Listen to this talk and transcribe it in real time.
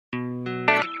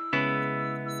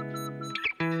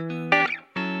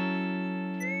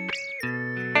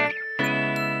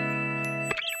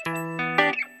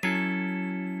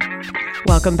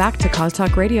Welcome back to Cause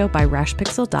Talk Radio by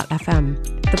rashpixel.fm,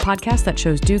 the podcast that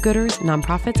shows do-gooders,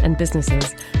 nonprofits, and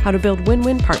businesses how to build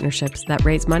win-win partnerships that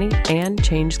raise money and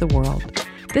change the world.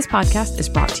 This podcast is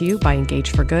brought to you by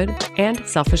Engage for Good and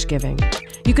Selfish Giving.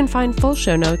 You can find full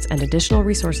show notes and additional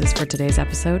resources for today's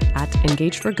episode at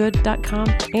engageforgood.com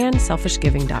and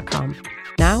selfishgiving.com.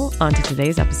 Now, on to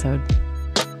today's episode.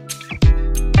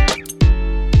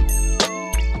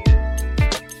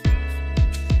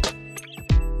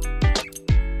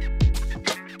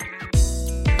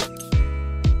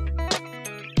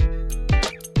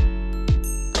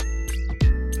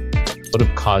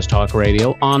 Of Cause Talk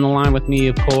Radio. On the line with me,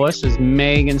 of course, is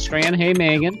Megan Strand. Hey,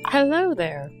 Megan. Hello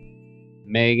there.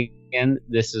 Megan,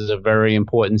 this is a very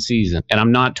important season. And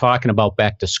I'm not talking about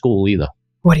back to school either.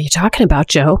 What are you talking about,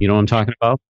 Joe? You know what I'm talking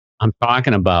about? I'm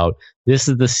talking about this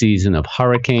is the season of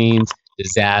hurricanes,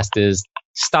 disasters.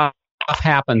 Stuff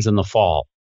happens in the fall.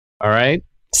 All right?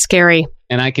 Scary.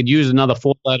 And I could use another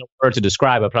four-letter word to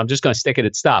describe it, but I'm just going to stick it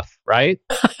at stuff, right?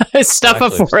 Stuff,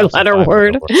 a four-letter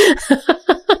word.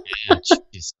 Yeah,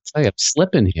 geez. I'm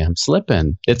slipping here. I'm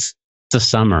slipping. It's a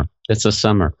summer. It's a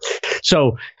summer.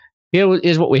 So here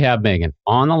is what we have, Megan.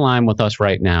 On the line with us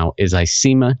right now is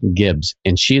Isema Gibbs,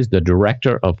 and she is the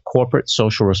Director of Corporate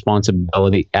Social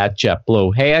Responsibility at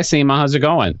JetBlue. Hey, Isema, how's it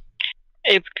going?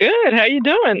 It's good. How you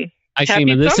doing?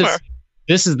 Isema,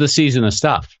 this is the season of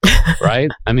stuff,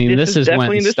 right? I mean, this is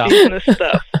when season of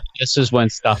stuff. This is when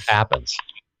stuff happens,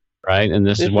 right? And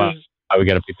this is why we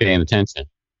got to be paying attention.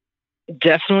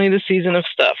 Definitely the season of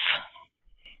stuff.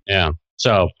 Yeah.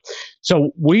 So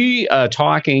we are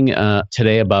talking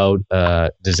today about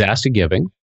disaster giving,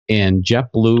 and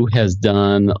JetBlue has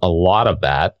done a lot of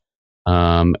that.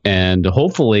 And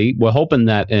hopefully, we're hoping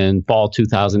that in fall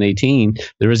 2018,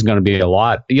 there isn't going to be a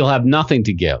lot. You'll have nothing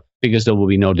to give because there will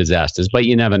be no disasters, but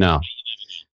you never know.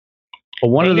 But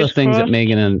one of the things that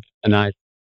Megan and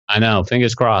I know,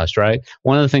 fingers crossed, right?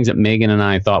 One of the things that Megan and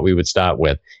I thought we would start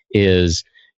with is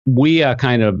we are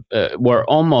kind of, we're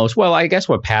almost, well, I guess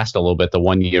we're past a little bit the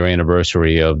 1 year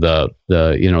anniversary of the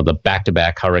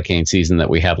back-to-back hurricane season that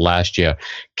we had last year.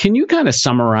 Can you kind of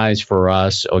summarize for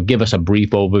us or give us a brief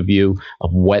overview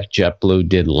of what JetBlue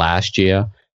did last year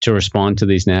to respond to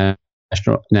these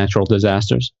natural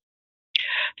disasters?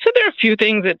 So there are a few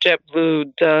things that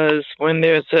JetBlue does when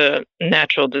there's a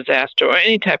natural disaster or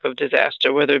any type of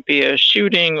disaster, whether it be a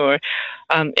shooting or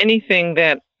anything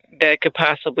that could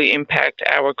possibly impact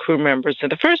our crew members.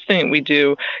 And the first thing we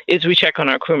do is we check on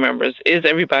our crew members. Is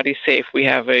everybody safe? We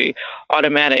have a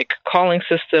automatic calling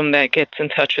system that gets in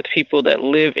touch with people that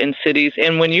live in cities.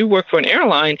 And when you work for an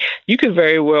airline, you could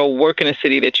very well work in a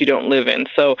city that you don't live in.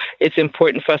 So it's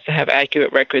important for us to have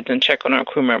accurate records and check on our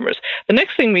crew members. The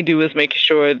next thing we do is make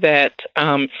sure that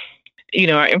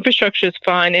our infrastructure is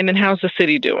fine, and then how's the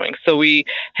city doing? So we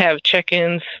have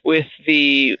check-ins with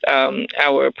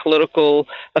our political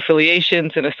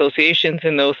affiliations and associations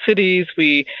in those cities.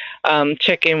 We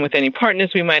check in with any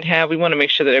partners we might have. We want to make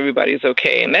sure that everybody's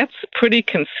okay, and that's pretty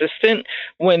consistent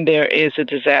when there is a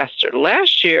disaster.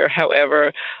 Last year,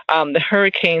 however, the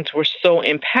hurricanes were so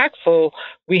impactful,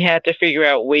 we had to figure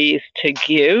out ways to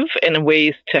give and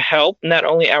ways to help not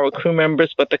only our crew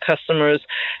members, but the customers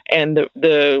and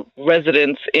the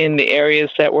residents in the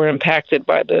areas that were impacted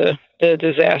by the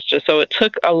disaster. So it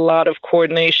took a lot of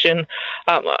coordination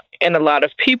and a lot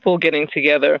of people getting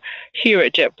together here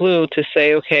at JetBlue to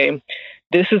say, okay,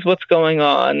 this is what's going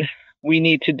on. We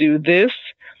need to do this,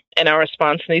 and our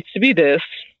response needs to be this.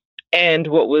 And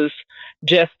what was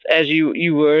just as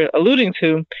you were alluding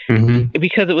to,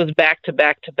 because it was back to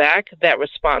back to back, that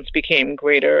response became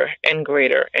greater and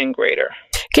greater and greater.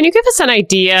 Can you give us an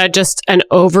idea, just an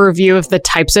overview of the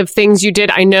types of things you did?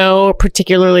 I know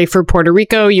particularly for Puerto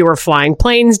Rico, you were flying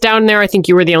planes down there. I think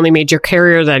you were the only major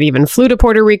carrier that even flew to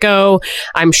Puerto Rico.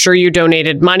 I'm sure you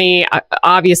donated money.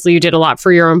 Obviously, you did a lot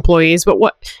for your employees. But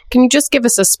can you just give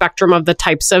us a spectrum of the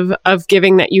types of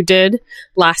giving that you did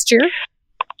last year?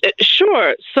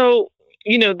 Sure. So,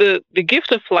 the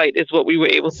gift of flight is what we were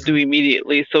able to do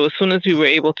immediately. So as soon as we were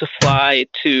able to fly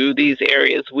to these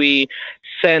areas, we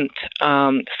sent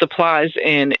supplies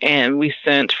in and we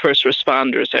sent first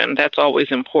responders in. That's always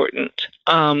important.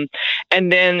 And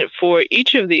then for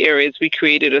each of the areas, we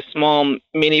created a small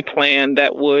mini plan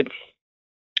that would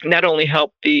not only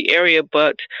help the area,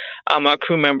 but our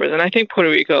crew members. And I think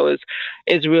Puerto Rico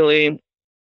is really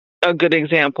a good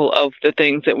example of the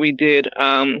things that we did.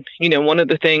 One of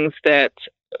the things that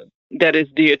is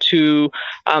dear to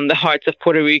the hearts of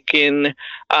Puerto Rican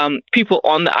people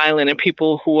on the island and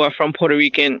people who are from Puerto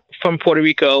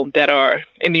Rico that are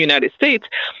in the United States,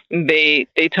 they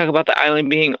talk about the island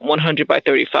being 100 by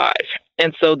 35.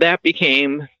 And so that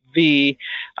became the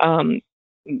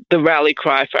rally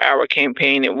cry for our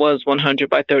campaign. It was 100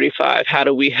 by 35. How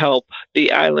do we help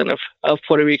the island of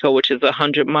Puerto Rico, which is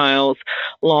 100 miles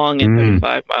long and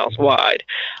 35 miles wide?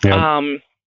 Yep.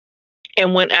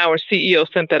 And when our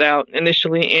CEO sent that out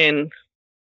initially in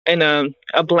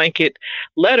a blanket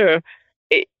letter,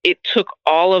 it took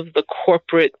all of the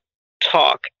corporate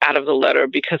talk out of the letter,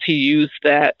 because he used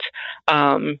that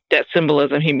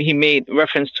symbolism. He made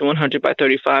reference to 100 by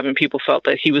 35, and people felt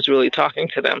that he was really talking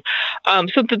to them.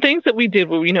 So the things that we did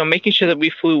were, making sure that we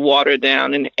flew water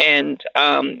down and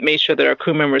made sure that our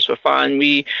crew members were fine.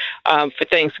 We, for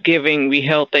Thanksgiving, we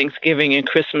held Thanksgiving and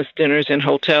Christmas dinners in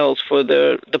hotels for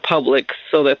the public,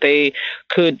 so that they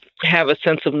could have a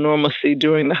sense of normalcy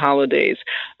during the holidays.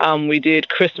 We did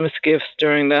Christmas gifts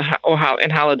and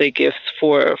holiday gifts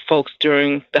for folks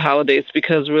during the holidays,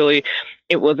 because really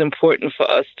it was important for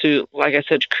us to, like I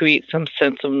said, create some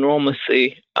sense of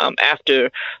normalcy after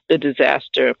the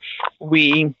disaster.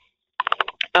 We,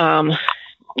 I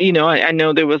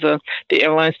know there was the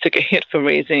airlines took a hit for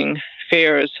raising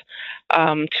fares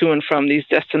to and from these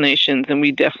destinations, and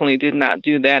we definitely did not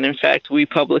do that. In fact, we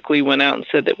publicly went out and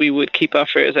said that we would keep our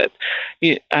fares at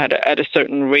a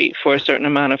certain rate for a certain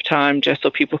amount of time, just so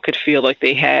people could feel like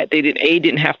they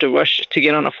didn't have to rush to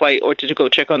get on a flight or to go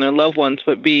check on their loved ones,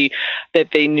 but B,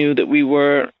 that they knew that we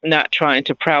were not trying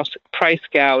to price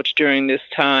gouge during this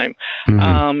time.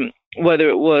 Mm-hmm. Whether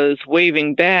it was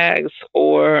waving bags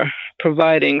or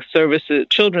providing services,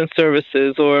 children's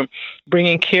services, or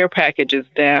bringing care packages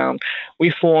down. We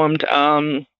formed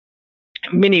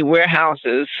mini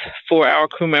warehouses for our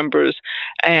crew members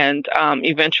and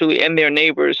eventually and their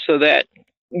neighbors, so that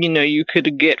you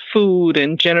could get food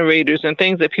and generators and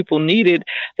things that people needed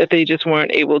that they just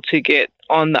weren't able to get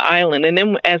on the island. And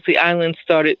then as the island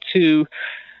started to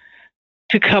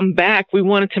come back, we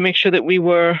wanted to make sure that we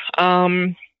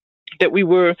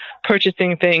were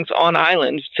purchasing things on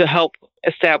island to help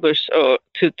establish or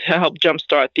to help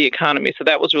jumpstart the economy. So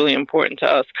that was really important to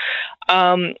us.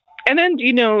 And then,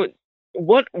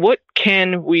 what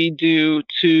can we do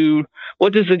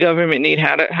what does the government need?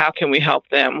 How can we help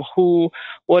them?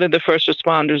 What are the first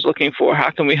responders looking for?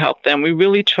 How can we help them? We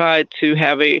really tried to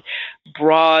have a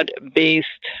broad-based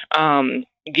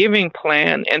giving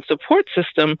plan and support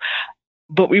system,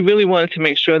 but we really wanted to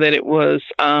make sure that it was,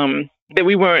 that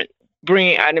we weren't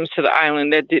bringing items to the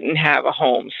island that didn't have a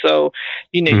home. So,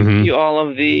 mm-hmm. you all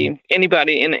of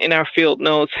anybody in our field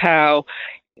knows how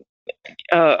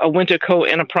a winter coat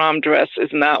and a prom dress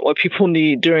is not what people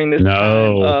need during this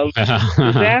time of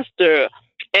disaster.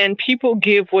 And people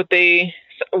give what they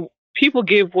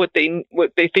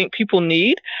think people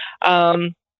need.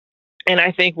 And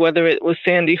I think whether it was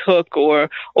Sandy Hook or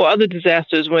other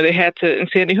disasters where in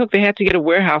Sandy Hook, they had to get a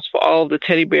warehouse for all of the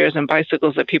teddy bears and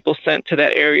bicycles that people sent to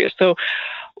that area. So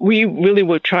we really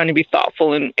were trying to be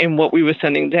thoughtful in what we were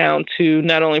sending down to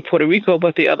not only Puerto Rico,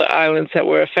 but the other islands that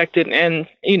were affected. And,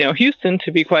 Houston,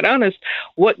 to be quite honest,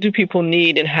 what do people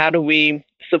need and how do we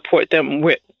support them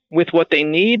with what they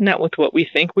need, not with what we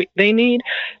think they need?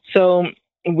 So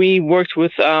we worked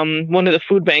with one of the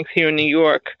food banks here in New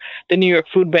York, the New York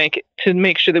Food Bank, to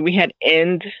make sure that we had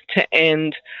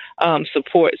end-to-end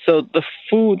support. So the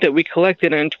food that we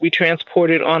collected and we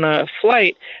transported on a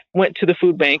flight went to the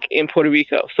food bank in Puerto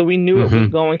Rico. So we knew mm-hmm. it was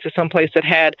going to some place that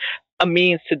had a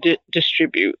means to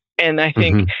distribute. And I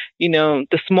think, mm-hmm.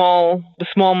 The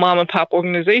small mom and pop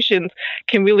organizations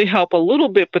can really help a little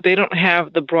bit, but they don't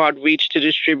have the broad reach to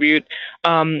distribute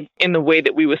in the way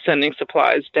that we were sending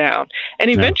supplies down. And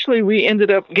eventually we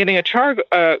ended up getting a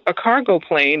cargo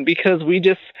plane, because we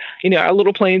just, our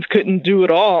little planes couldn't do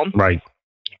it all. Right.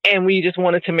 And we just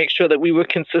wanted to make sure that we were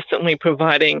consistently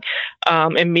providing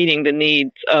and meeting the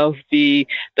needs of the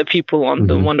people on mm-hmm.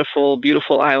 the wonderful,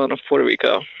 beautiful island of Puerto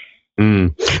Rico.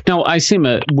 Now,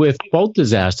 Isema, with both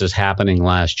disasters happening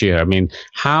last year, I mean,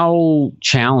 how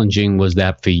challenging was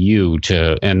that for you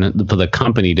and for the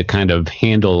company to kind of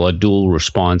handle a dual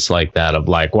response like that of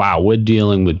like, wow, we're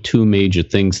dealing with two major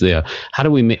things there. How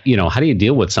do you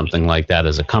deal with something like that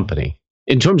as a company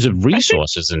in terms of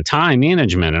resources and time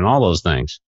management and all those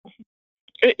things?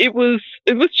 It was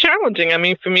challenging. I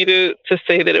mean, for me to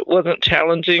say that it wasn't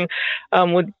challenging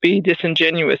would be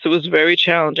disingenuous. It was very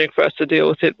challenging for us to deal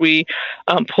with it. We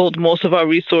pulled most of our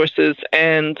resources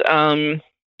and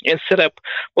set up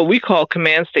what we call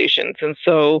command stations. And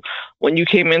so when you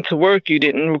came into work, you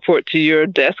didn't report to your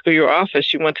desk or your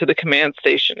office. You went to the command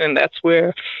station, and that's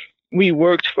where we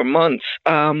worked for months.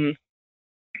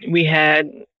 We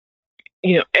had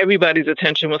everybody's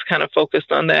attention was kind of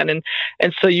focused on that. And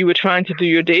so you were trying to do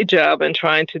your day job and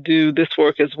trying to do this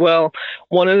work as well.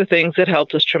 One of the things that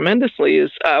helped us tremendously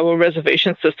is our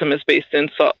reservation system is based in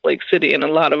Salt Lake City, and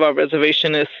a lot of our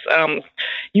reservationists,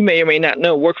 you may or may not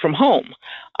know, work from home.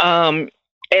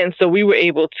 And so we were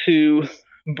able to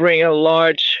bring a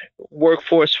large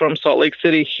workforce from Salt Lake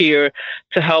City here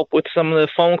to help with some of the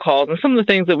phone calls and some of the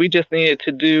things that we just needed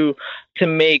to do to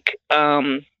make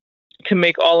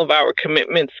all of our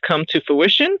commitments come to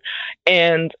fruition,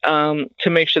 and to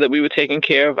make sure that we were taking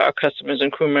care of our customers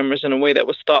and crew members in a way that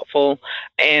was thoughtful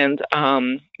and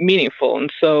meaningful.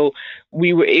 And so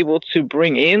we were able to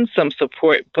bring in some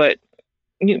support, but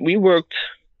we worked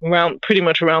pretty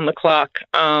much around the clock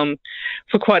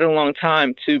for quite a long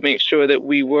time to make sure that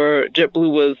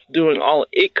JetBlue was doing all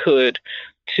it could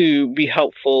to be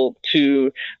helpful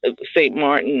to St.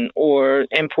 Martin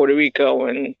and Puerto Rico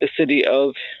and the city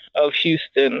of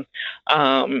Houston,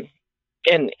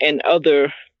 and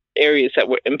other areas that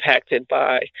were impacted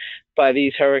by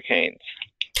these hurricanes.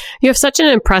 You have such an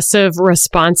impressive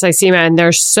response, Isema, and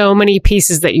there's so many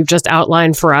pieces that you've just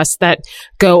outlined for us that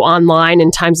go online in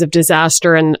times of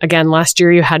disaster. And again, last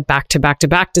year you had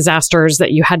back-to-back disasters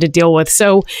that you had to deal with.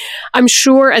 So I'm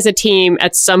sure as a team,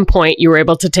 at some point you were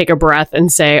able to take a breath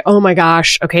and say, oh my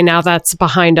gosh, okay, now that's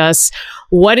behind us.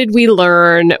 What did we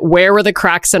learn? Where were the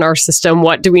cracks in our system?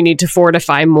 What do we need to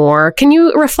fortify more? Can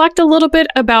you reflect a little bit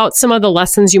about some of the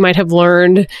lessons you might have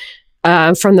learned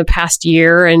from the past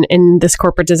year and in this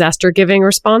corporate disaster giving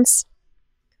response?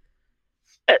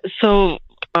 So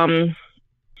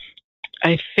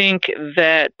I think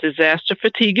that disaster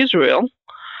fatigue is real.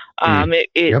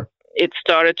 It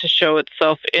started to show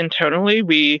itself internally.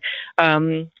 We,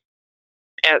 our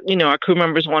crew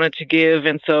members wanted to give,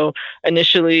 and so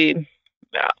initially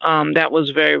that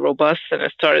was very robust, and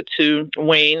it started to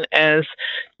wane as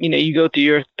you go through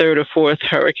your third or fourth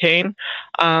hurricane.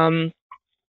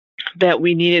 That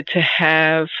we needed to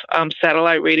have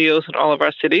satellite radios in all of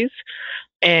our cities,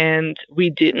 and we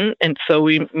didn't. And so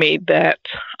we made that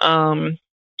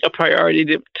a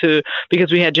priority to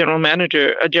because we had a general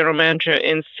manager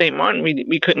in St. Martin.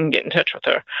 We couldn't get in touch with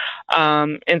her.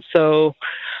 And so,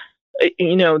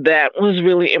 that was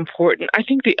really important. I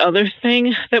think the other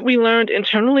thing that we learned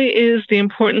internally is the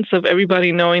importance of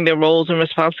everybody knowing their roles and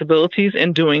responsibilities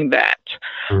and doing that.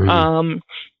 Mm-hmm.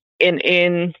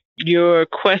 In your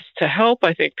quest to help,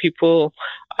 I think people,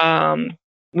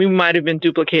 we might have been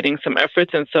duplicating some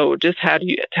efforts. And so just how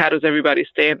does everybody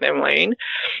stay in their lane?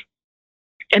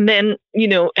 And then,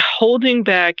 holding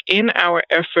back in our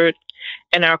effort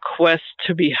and our quest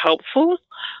to be helpful.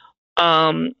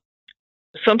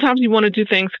 Sometimes you want to do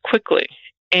things quickly,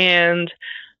 and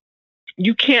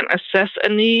you can't assess a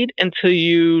need until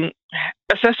you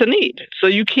assess a need. So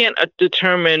you can't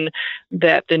determine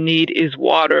that the need is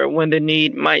water when the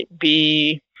need might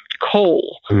be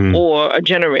coal or a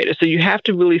generator. So you have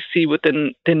to really see what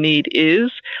the need is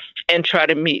and try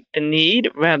to meet the need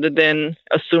rather than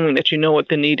assuming that you know what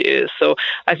the need is. So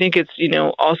I think it's,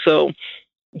 also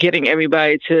getting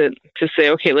everybody to say,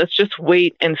 okay, let's just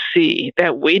wait and see.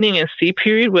 That waiting and see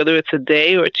period, whether it's a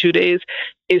day or 2 days,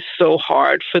 is so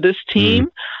hard for this team.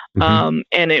 Mm-hmm.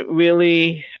 And it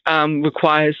really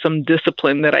requires some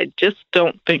discipline that I just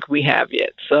don't think we have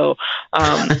yet. So,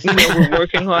 we're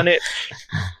working on it.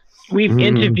 We've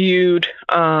interviewed,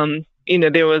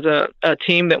 there was a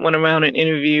team that went around and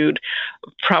interviewed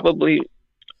probably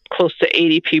close to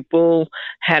 80 people,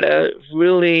 had a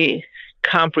really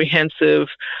comprehensive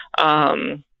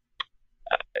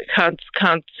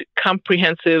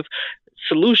comprehensive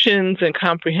solutions and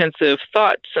comprehensive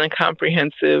thoughts and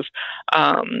comprehensive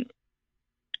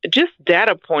just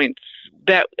data points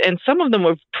and some of them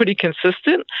were pretty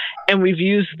consistent, and we've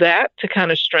used that to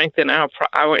kind of strengthen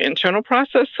our internal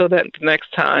process so that the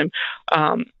next time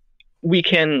the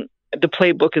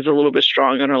playbook is a little bit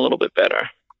stronger and a little bit better.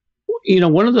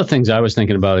 One of the things I was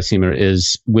thinking about, Isema,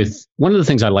 is one of the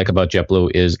things I like about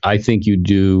JetBlue is I think you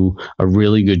do a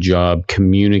really good job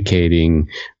communicating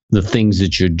the things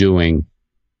that you're doing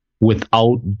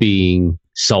without being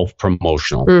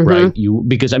self-promotional, right?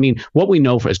 Because what we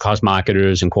know as cost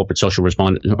marketers and corporate social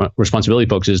responsibility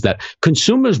folks is that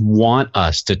consumers want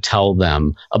us to tell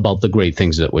them about the great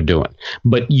things that we're doing.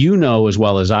 But as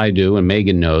well as I do, and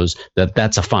Megan knows, that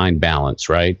that's a fine balance,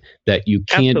 right? That you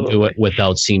can't do it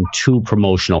without seeming too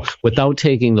promotional, without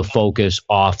taking the focus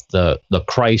off the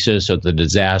crisis or the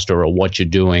disaster or what you're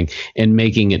doing and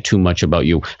making it too much about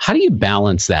you. How do you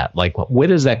balance that? Like, where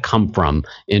does that come from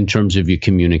in terms of your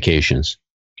communications?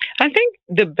 I think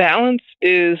the balance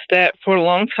is that for a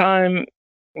long time,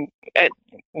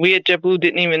 we at JetBlue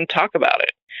didn't even talk about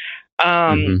it.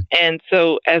 And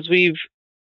so as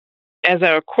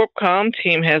our CorpCom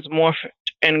team has morphed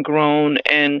and grown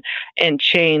and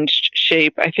changed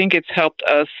shape, I think it's helped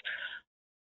us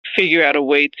figure out a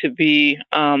way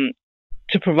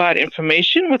to provide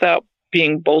information without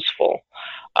being boastful.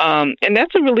 And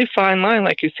that's a really fine line.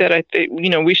 Like you said, I think,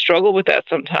 we struggle with that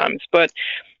sometimes, but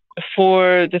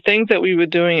for the things that we were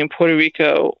doing in Puerto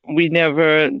Rico, we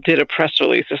never did a press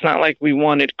release. It's not like we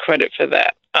wanted credit for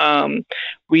that.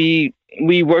 We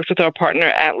worked with our partner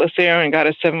Atlas Air and got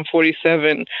a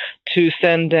 747 to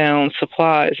send down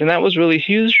supplies, and that was really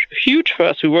huge for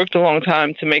us. We worked a long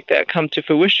time to make that come to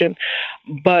fruition,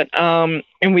 but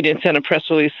and we didn't send a press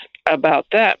release about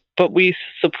that. But we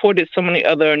supported so many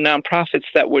other nonprofits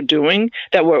that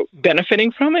were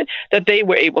benefiting from it, that they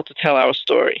were able to tell our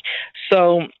story.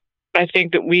 So I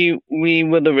think that we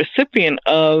were the recipient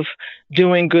of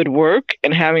doing good work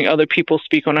and having other people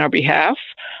speak on our behalf.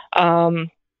 And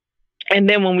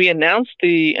then when we announced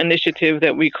the initiative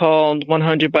that we called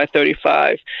 100 by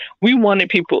 35, we wanted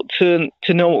people to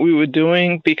know what we were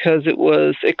doing, because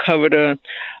it covered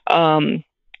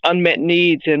unmet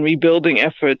needs and rebuilding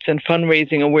efforts and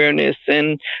fundraising awareness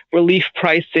and relief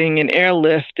pricing and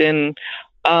airlift. And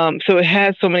so it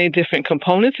has so many different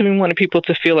components, and we wanted people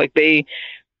to feel like they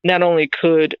not only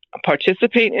could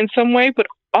participate in some way, but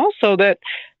also that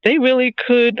they really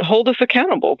could hold us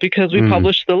accountable, because we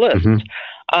published the list.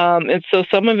 And so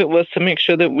some of it was to make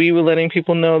sure that we were letting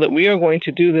people know that we are going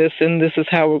to do this, and this is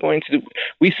how we're going to do.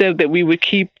 We said that we would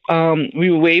we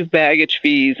would waive baggage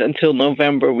fees until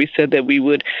November. We said that we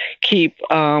would keep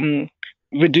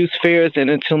reduce fares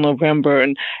until November,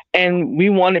 and we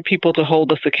wanted people to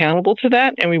hold us accountable to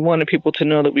that, and we wanted people to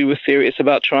know that we were serious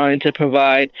about trying to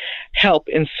provide help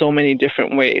in so many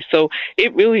different ways. So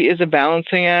it really is a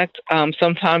balancing act.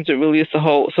 Sometimes it really is the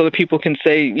whole, so that people can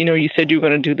say, you said you were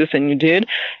going to do this and you did,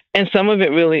 and some of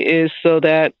it really is so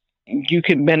that you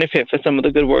can benefit for some of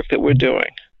the good work that we're doing.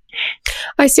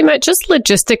 I see, Matt, just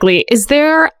logistically, is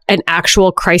there an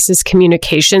actual crisis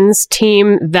communications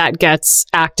team that gets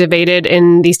activated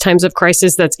in these times of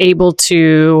crisis that's able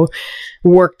to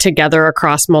work together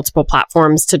across multiple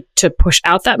platforms to push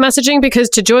out that messaging? Because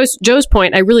to Joe's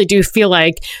point, I really do feel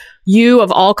like you,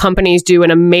 of all companies, do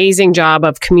an amazing job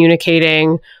of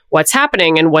communicating what's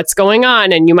happening and what's going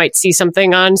on. And you might see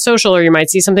something on social, or you might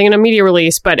see something in a media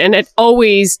release. And it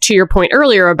always, to your point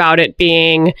earlier about it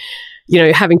being,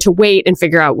 having to wait and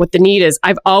figure out what the need is.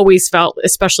 I've always felt,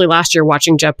 especially last year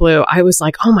watching JetBlue, I was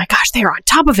like, oh my gosh, they're on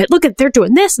top of it. Look at, they're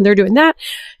doing this and they're doing that.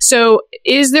 So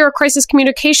is there a crisis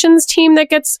communications team that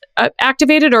gets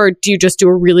activated, or do you just do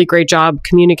a really great job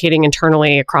communicating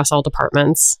internally across all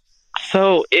departments?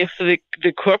 So if the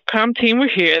CorpCom team were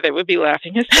here, they would be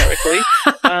laughing hysterically.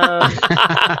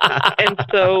 And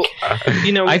so,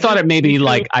 I thought it may be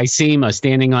like I see him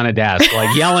standing on a desk,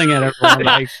 like yelling at everyone.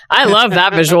 Like, I love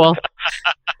that visual.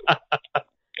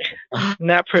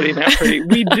 Not pretty.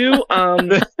 We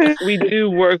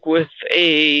do work with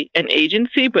an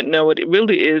agency, but no, it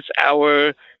really is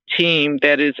our team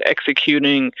that is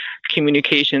executing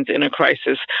communications in a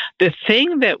crisis. The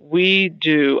thing that we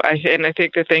do, and I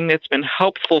think the thing that's been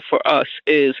helpful for us,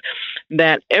 is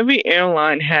that every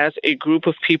airline has a group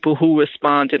of people who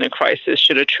respond in a crisis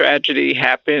should a tragedy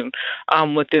happen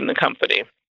within the company,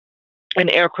 an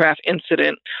aircraft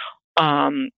incident,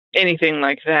 anything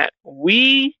like that.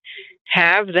 We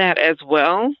have that as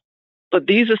well, but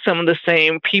these are some of the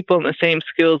same people and the same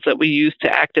skills that we use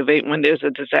to activate when there's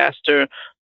a disaster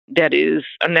that is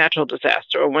a natural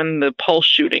disaster, or when the Pulse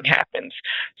shooting happens.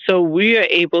 So we are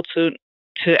able to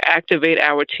activate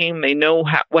our team. They know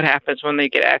what happens when they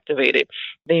get activated.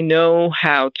 They know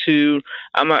how to,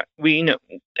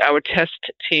 our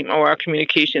test team or our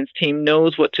communications team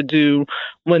knows what to do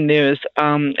when there's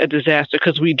a disaster,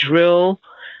 because we drill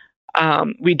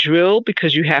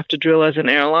because you have to drill as an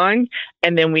airline,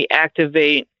 and then we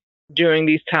activate during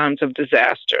these times of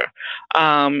disaster.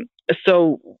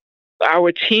 So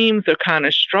our teams are kind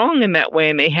of strong in that way,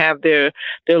 and they have their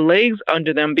legs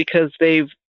under them because we've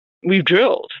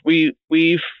drilled.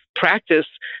 We've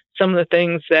practiced some of the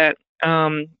things that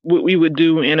we would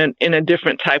do in a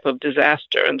different type of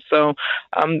disaster. And so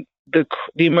the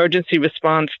emergency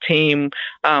response team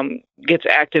gets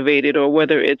activated, or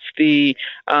whether it's the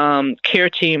care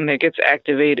team that gets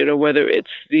activated, or whether it's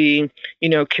the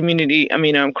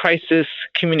crisis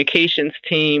communications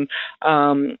team.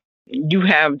 You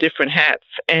have different hats,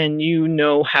 and you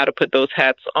know how to put those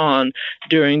hats on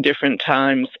during different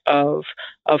times of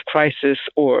crisis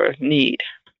or need.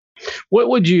 What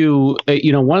would you,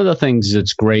 one of the things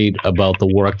that's great about the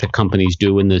work that companies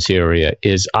do in this area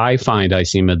is I find,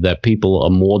 Isema, that people are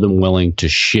more than willing to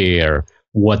share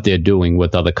what they're doing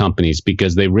with other companies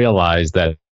because they realize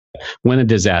that when a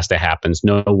disaster happens,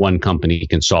 no one company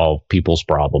can solve people's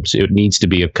problems. It needs to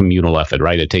be a communal effort,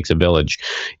 right? It takes a village.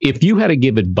 If you had to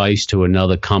give advice to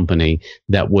another company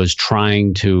that was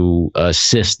trying to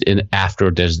assist in after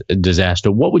a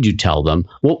disaster, what would you tell them?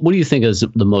 What do you think is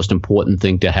the most important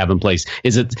thing to have in place?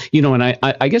 Is it, and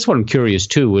I guess what I'm curious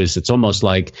too is it's almost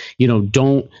like,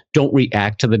 don't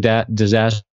react to the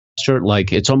disaster.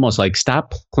 Like it's almost like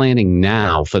stop planning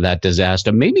now for that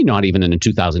disaster, maybe not even in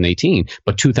 2018,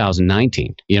 but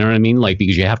 2019. You know what I mean? Like,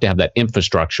 because you have to have that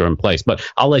infrastructure in place. But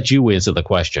I'll let you answer the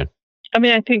question. I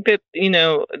mean, I think that,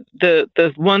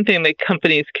 the one thing that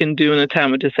companies can do in a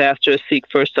time of disaster is seek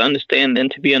first to understand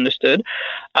and to be understood,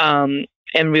 and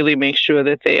really make sure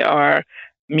that they are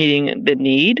meeting the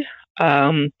need.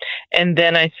 And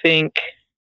then I think,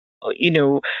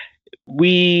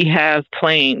 we have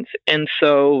planes, and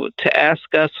so to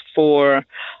ask us for,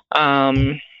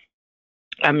 I'm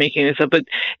making this up, but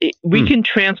we can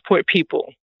transport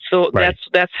people. So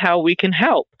that's how we can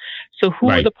help. So who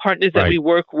are the partners that we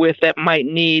work with that might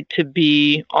need to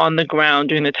be on the ground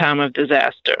during the time of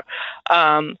disaster?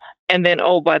 And then,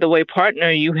 by the way, partner,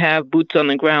 you have boots on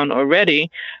the ground already.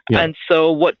 Yeah. And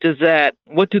so what do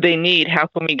they need? How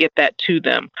can we get that to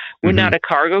them? We're not a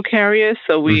cargo carrier,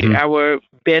 so our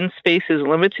bin space is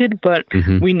limited, but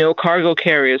we know cargo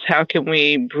carriers. How can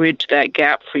we bridge that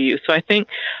gap for you? So I think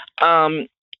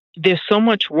there's so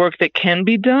much work that can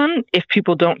be done if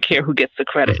people don't care who gets the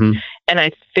credit. And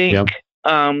I think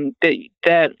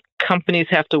that companies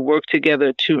have to work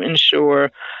together to ensure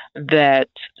that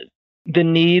the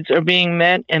needs are being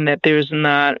met and that there's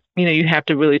not, you have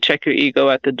to really check your ego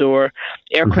at the door,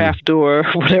 aircraft door,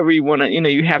 whatever you want to,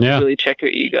 you have to really check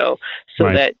your ego so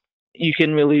that you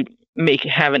can really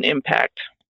have an impact.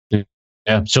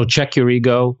 Yeah. So check your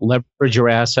ego, leverage your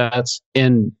assets,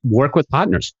 and work with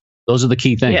partners. Those are the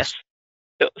key things. Yes.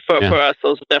 For us,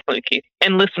 those are definitely key.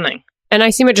 And listening. And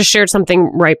Isema just shared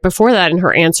something right before that in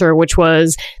her answer, which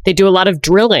was they do a lot of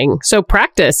drilling. So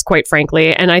practice, quite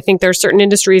frankly. And I think there are certain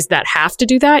industries that have to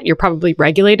do that. You're probably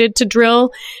regulated to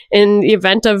drill in the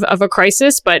event of a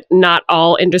crisis, but not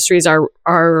all industries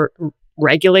are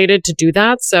regulated to do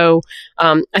that. So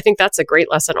I think that's a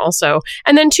great lesson also.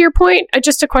 And then to your point,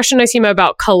 just a question, Isema,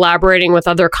 about collaborating with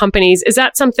other companies. Is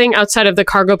that something outside of the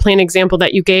cargo plane example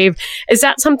that you gave? Is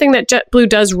that something that JetBlue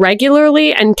does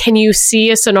regularly? And can you see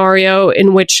a scenario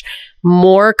in which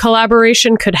more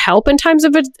collaboration could help in times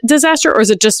of a disaster? Or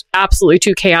is it just absolutely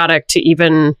too chaotic to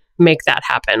even make that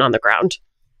happen on the ground?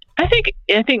 I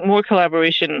think more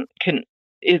collaboration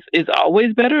is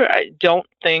always better. I don't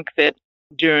think that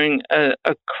during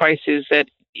a crisis that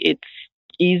it's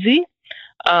easy,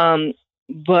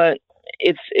 but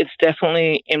it's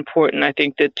definitely important, I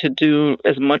think, that to do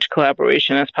as much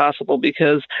collaboration as possible,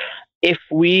 because if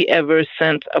we ever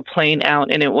sent a plane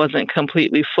out and it wasn't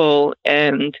completely full,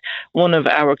 and one of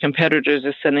our competitors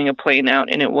is sending a plane out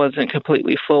and it wasn't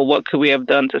completely full, what could we have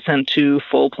done to send 2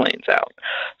 full planes out?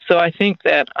 So I think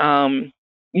that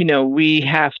we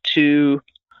have to,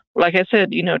 like I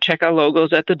said, check our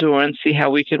logos at the door and see how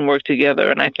we can work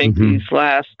together. And I think these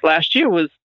last year was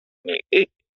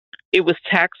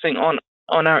taxing on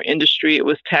our industry. It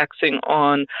was taxing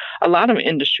on a lot of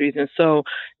industries. And so,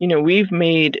 we've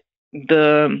made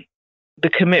the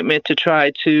commitment to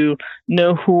try to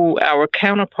know who our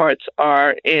counterparts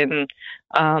are in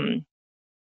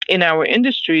our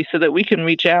industry so that we can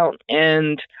reach out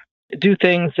and do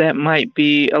things that might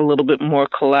be a little bit more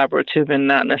collaborative and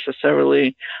not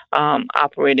necessarily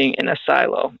operating in a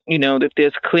silo. If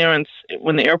there's clearance,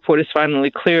 when the airport is finally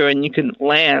clear and you can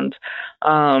land,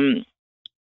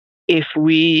 if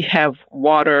we have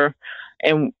water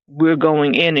and we're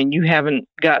going in and you haven't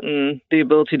gotten the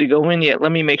ability to go in yet,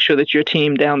 let me make sure that your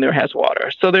team down there has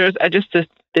water. So there's a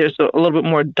little bit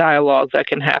more dialogue that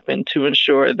can happen to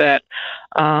ensure that,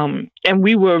 and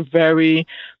we were very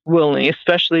willing,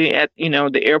 especially at,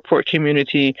 the airport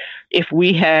community. If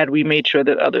we made sure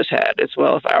that others had as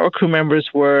well. If our crew members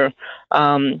were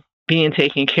being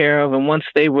taken care of, and once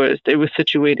they were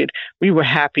situated, we were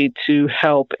happy to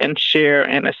help and share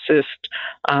and assist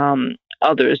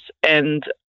others. And,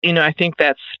 I think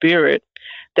that spirit,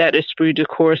 that esprit de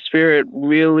corps spirit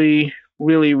really,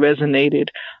 really resonated,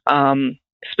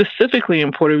 specifically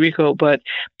in Puerto Rico, but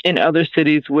in other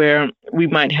cities where we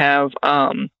might have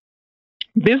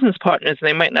business partners.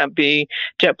 They might not be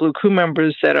JetBlue crew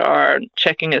members that are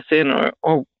checking us in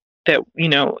or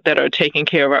that are taking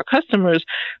care of our customers,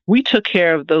 we took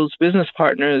care of those business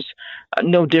partners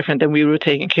no different than we were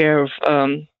taking care of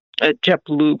a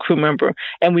JetBlue crew member,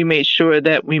 and we made sure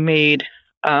that we made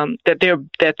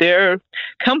that their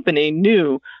company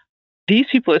knew these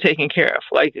people are taken care of.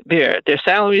 Like their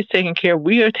salary is taken care of.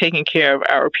 We are taking care of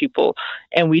our people,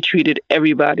 and we treated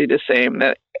everybody the same.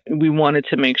 That we wanted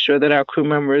to make sure that our crew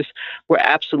members were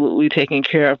absolutely taken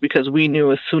care of, because we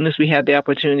knew as soon as we had the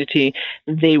opportunity,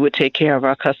 they would take care of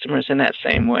our customers in that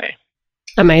same way.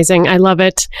 Amazing. I love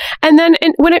it. And then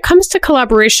when it comes to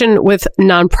collaboration with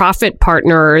nonprofit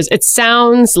partners, it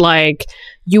sounds like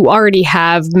you already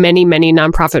have many, many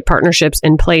nonprofit partnerships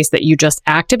in place that you just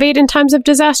activate in times of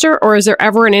disaster? Or is there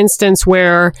ever an instance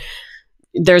where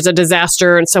there's a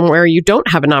disaster and somewhere you don't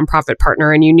have a nonprofit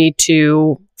partner and you need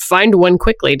to find one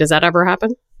quickly? Does that ever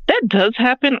happen? That does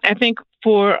happen. I think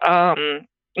for,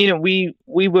 we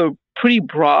were pretty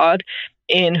broad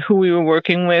in who we were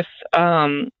working with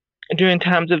during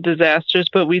times of disasters,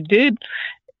 but we did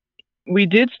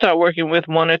start working with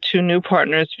one or two new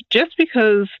partners just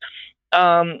because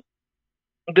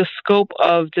the scope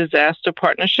of disaster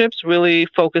partnerships really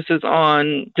focuses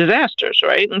on disasters,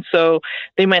 right? And so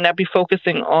they might not be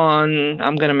focusing on,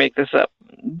 I'm going to make this up,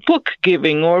 book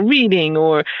giving or reading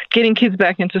or getting kids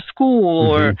back into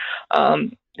school or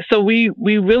so we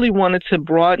really wanted to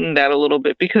broaden that a little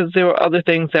bit because there were other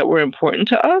things that were important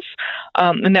to us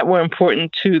and that were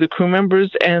important to the crew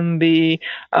members and the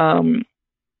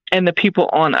people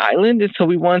on island. And so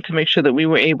we wanted to make sure that we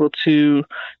were able to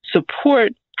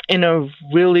support in a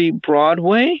really broad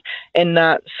way and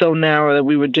not so narrow that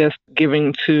we were just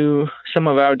giving to some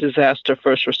of our disaster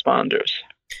first responders.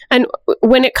 And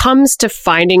when it comes to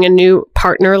finding a new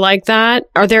partner like that,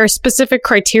 are there specific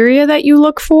criteria that you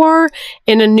look for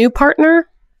in a new partner?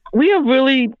 We are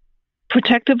really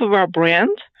protective of our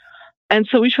brand. And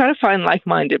so we try to find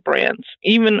like-minded brands,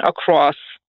 even across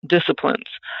disciplines.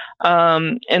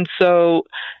 And so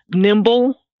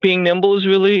being nimble is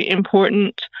really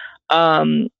important.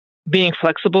 Being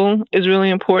flexible is really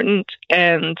important.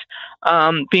 And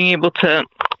being able to,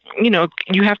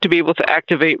 you have to be able to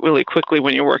activate really quickly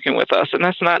when you're working with us. And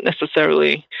that's not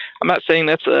necessarily, I'm not saying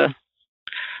that's a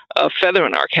feather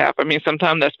in our cap. I mean,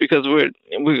 sometimes that's because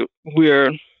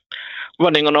we're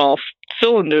running on all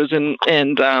cylinders and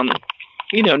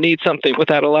need something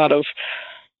without a lot of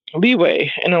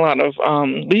leeway and a lot of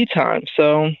lead time.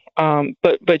 So,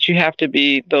 but you have to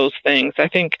be those things, I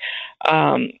think.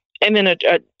 And then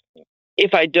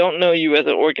if I don't know you as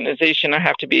an organization, I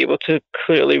have to be able to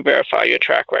clearly verify your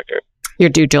track record. Your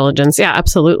due diligence. Yeah,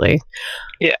 absolutely.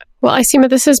 Yeah. Well, Isima,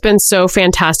 this has been so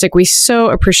fantastic. We so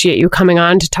appreciate you coming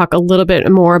on to talk a little bit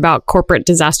more about corporate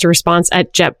disaster response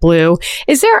at JetBlue.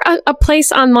 Is there a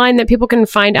place online that people can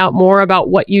find out more about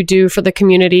what you do for the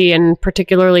community and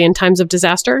particularly in times of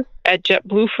disaster? At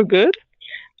JetBlue for Good,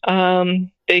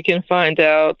 they can find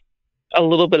out a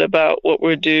little bit about what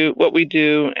we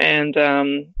do,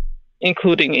 and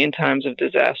including in times of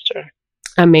disaster.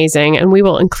 Amazing. And we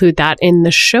will include that in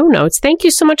the show notes. Thank you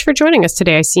so much for joining us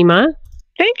today, Isima.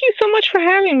 Thank you so much for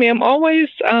having me. I'm always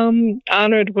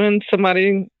honored when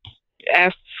somebody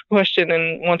asks a question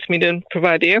and wants me to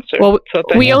provide the answer. Well,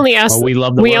 we only ask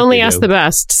the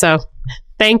best. So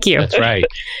thank you. That's right.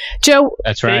 Joe.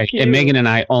 That's right. And Megan and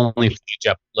I only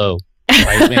fly JetBlue.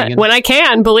 Right, Megan? When I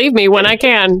can, believe me, when I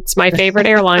can. It's my favorite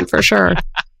airline for sure.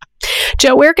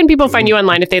 Joe, where can people find you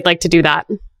online if they'd like to do that?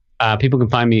 People can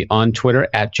find me on Twitter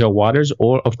at Joe Waters,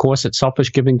 or of course at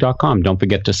selfishgiving.com. Don't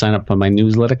forget to sign up for my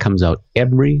newsletter. It comes out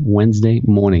every Wednesday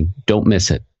morning. Don't miss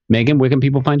it. Megan, where can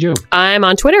people find you? I'm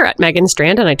on Twitter at Megan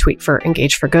Strand, and I tweet for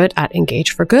Engage for Good at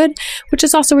Engage for Good, which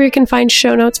is also where you can find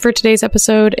show notes for today's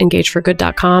episode,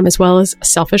 engageforgood.com, as well as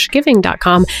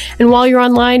selfishgiving.com. And while you're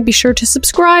online, be sure to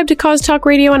subscribe to Cause Talk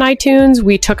Radio on iTunes.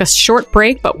 We took a short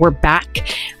break, but we're back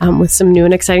with some new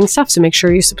and exciting stuff. So make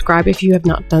sure you subscribe if you have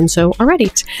not done so already.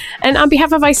 And on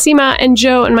behalf of Isima and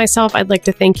Joe and myself, I'd like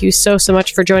to thank you so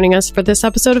much for joining us for this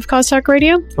episode of Cause Talk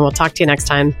Radio. And we'll talk to you next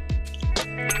time.